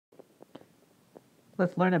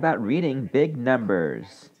let's learn about reading big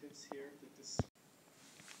numbers.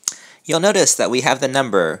 You'll notice that we have the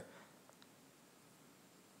number,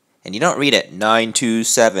 and you don't read it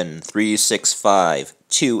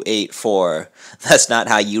 927365284. That's not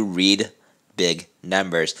how you read big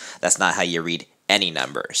numbers. That's not how you read any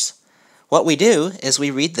numbers. What we do is we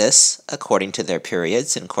read this according to their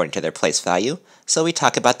periods and according to their place value. So we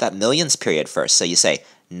talk about that millions period first. So you say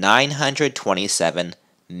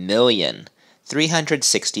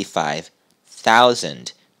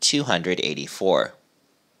 927,365,284.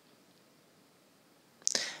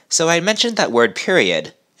 So I mentioned that word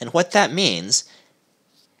period, and what that means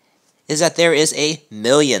is that there is a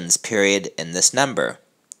millions period in this number.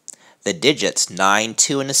 The digits 9,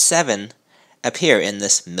 2, and 7 appear in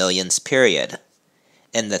this millions period.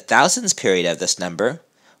 In the thousands period of this number,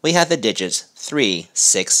 we have the digits 3,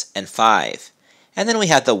 6, and 5. And then we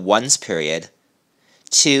have the ones period,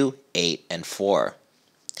 2, 8, and 4.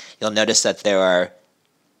 You'll notice that there are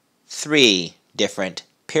 3 different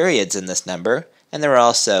periods in this number, and there are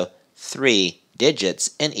also 3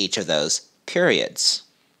 digits in each of those periods.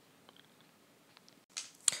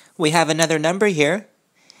 We have another number here,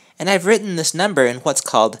 and I've written this number in what's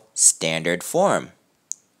called standard form.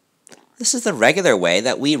 This is the regular way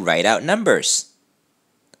that we write out numbers.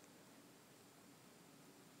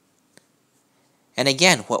 And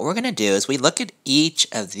again, what we're going to do is we look at each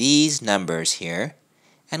of these numbers here,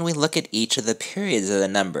 and we look at each of the periods of the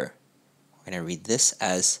number. We're going to read this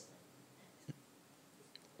as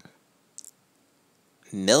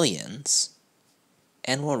millions,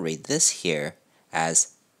 and we'll read this here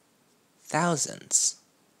as thousands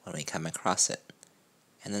when we come across it.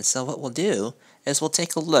 And then so what we'll do is we'll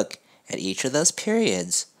take a look at each of those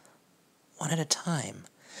periods one at a time.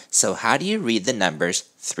 So how do you read the numbers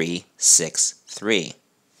 363?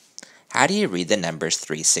 How do you read the numbers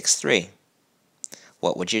 363?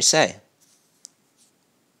 What would you say?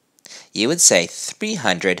 You would say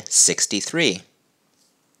 363.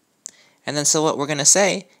 And then so what we're going to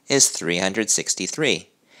say is 363.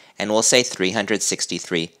 And we'll say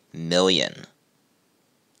 363 million.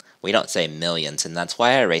 We don't say millions, and that's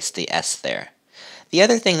why I erased the S there. The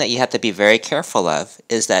other thing that you have to be very careful of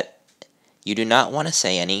is that you do not want to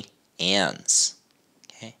say any ands.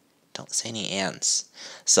 Okay? Don't say any ands.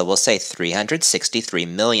 So we'll say 363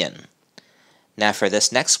 million. Now for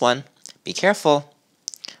this next one, be careful.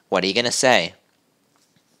 What are you going to say?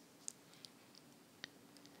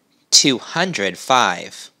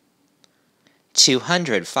 205.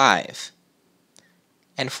 205.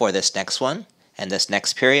 And for this next one, and this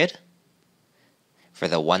next period, for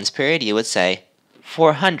the ones period, you would say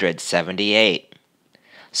 478.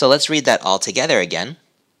 So let's read that all together again.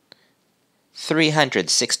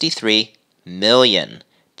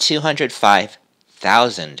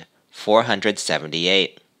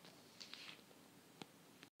 363,205,478.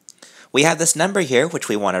 We have this number here, which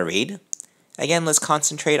we want to read. Again, let's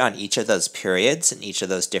concentrate on each of those periods and each of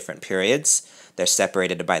those different periods. They're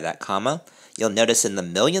separated by that comma. You'll notice in the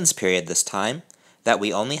millions period this time that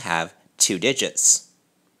we only have 2 digits.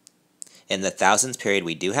 In the thousands period,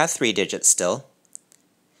 we do have 3 digits still.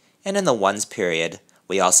 And in the ones period,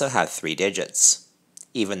 we also have 3 digits,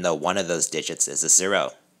 even though one of those digits is a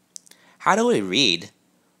 0. How do we read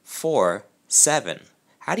 47?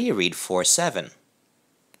 How do you read 47?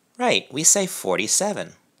 Right, we say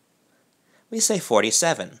 47. We say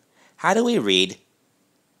 47. How do we read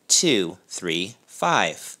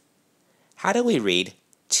 235? How do we read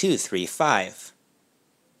 235?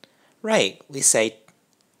 Right, we say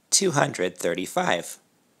 235.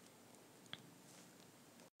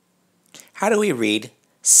 How do we read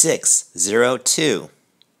 602?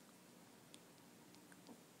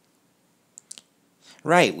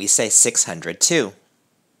 Right, we say 602.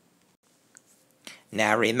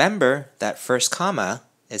 Now remember that first comma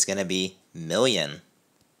is going to be million.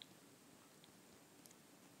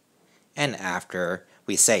 And after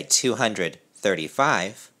we say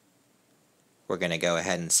 235, we're going to go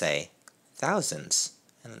ahead and say thousands.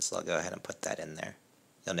 And so I'll go ahead and put that in there.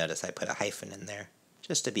 You'll notice I put a hyphen in there,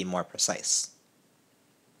 just to be more precise.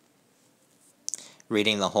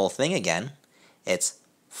 Reading the whole thing again, it's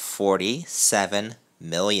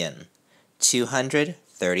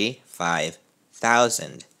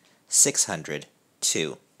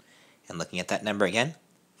 47,235,602. And looking at that number again,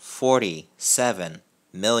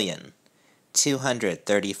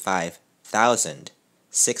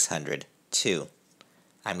 47,235,602.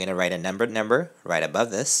 I'm going to write a number right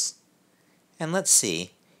above this, and let's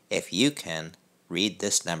see if you can read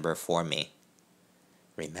this number for me.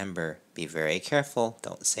 Remember, be very careful.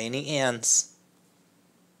 Don't say any ands.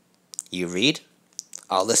 You read?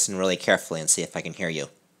 I'll listen really carefully and see if I can hear you.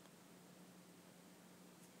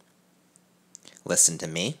 Listen to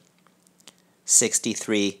me.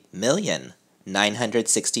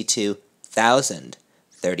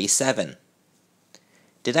 63,962,037.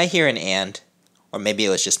 Did I hear an and? Or maybe it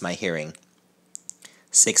was just my hearing.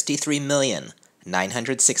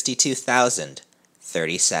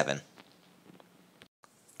 63,962,037.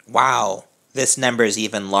 Wow, this number is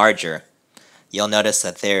even larger. You'll notice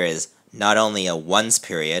that there is not only a ones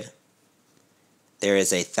period, there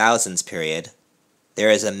is a thousands period, there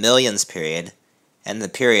is a millions period, and the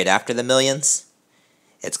period after the millions,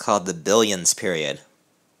 it's called the billions period.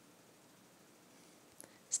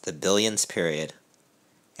 It's the billions period.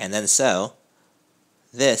 And then so,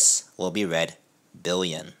 this will be read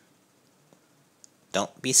billion.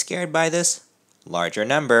 Don't be scared by this larger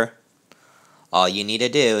number. All you need to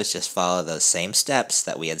do is just follow those same steps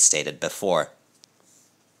that we had stated before.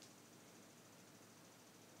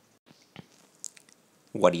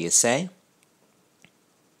 What do you say?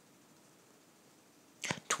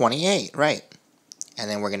 28, right. And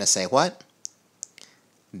then we're going to say what?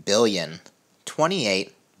 Billion.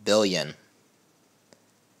 28 billion.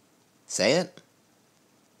 Say it.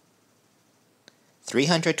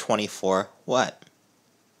 324 what?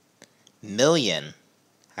 Million.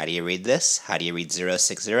 How do you read this? How do you read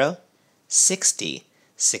 060? 60.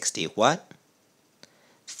 60 what?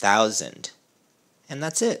 Thousand. And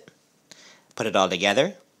that's it. Put it all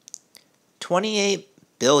together.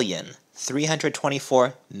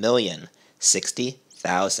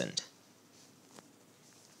 28,324,060,000.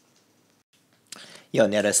 You'll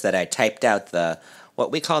notice that I typed out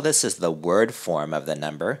what we call this is the word form of the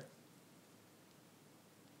number.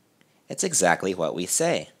 It's exactly what we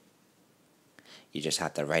say. You just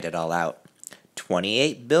have to write it all out.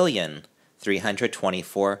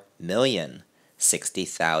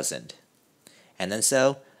 28,324,060,000. And then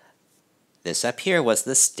so, this up here was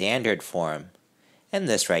the standard form. And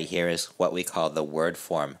this right here is what we call the word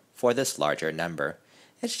form for this larger number.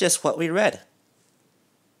 It's just what we read.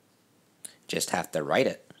 Just have to write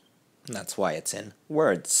it. And that's why it's in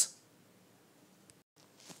words.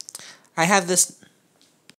 I have this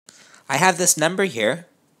number here,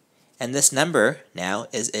 and this number now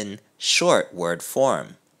is in short word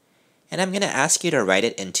form. And I'm going to ask you to write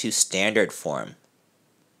it into standard form.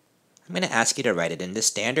 I'm going to ask you to write it into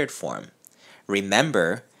standard form.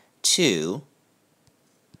 Remember to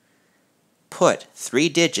put 3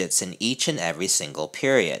 digits in each and every single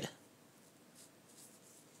period.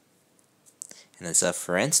 And then so,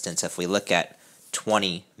 for instance, if we look at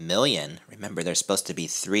 20 million, remember there's supposed to be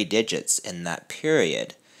 3 digits in that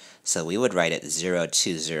period. So we would write it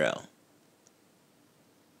 020.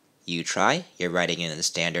 You try, you're writing it in the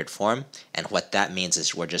standard form, and what that means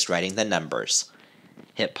is we're just writing the numbers.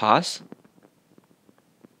 Hit pause.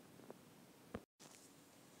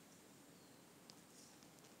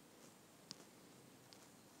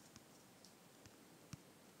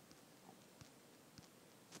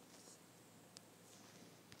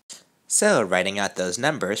 So, writing out those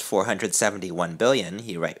numbers, 471 billion,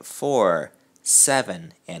 you write 4,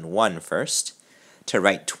 7, and 1 first. To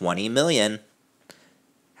write 20 million,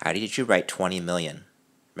 how did you write 20 million?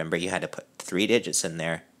 Remember, you had to put 3 digits in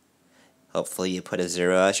there. Hopefully you put a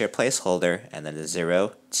 0 as your placeholder, and then a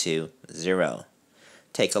 0, 2, 0.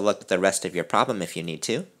 Take a look at the rest of your problem if you need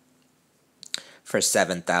to. For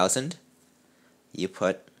 7,000, you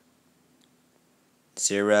put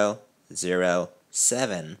 0, 0,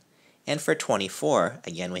 7. And for 24,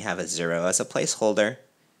 again, we have a 0 as a placeholder,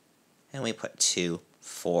 and we put 2,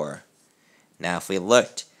 4. Now, if we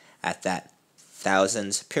looked at that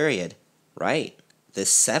thousands period, right, this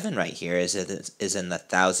 7 right here is in the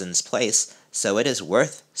thousands place, so it is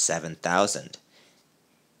worth 7,000.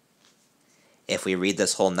 If we read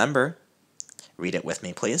this whole number, read it with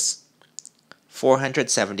me, please.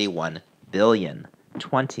 471 billion,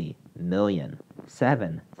 20 million,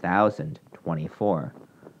 7,024.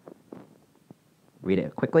 Read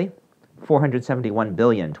it quickly. 471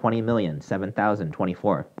 billion, 20 million,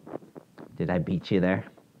 7,024. Did I beat you there?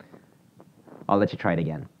 I'll let you try it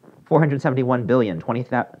again. 471 billion,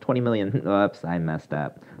 20 million, oops, I messed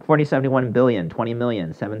up. 471 billion, 20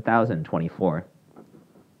 million, 7,024.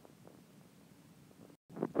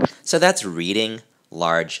 So that's reading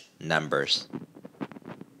large numbers.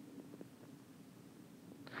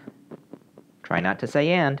 Try not to say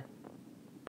and.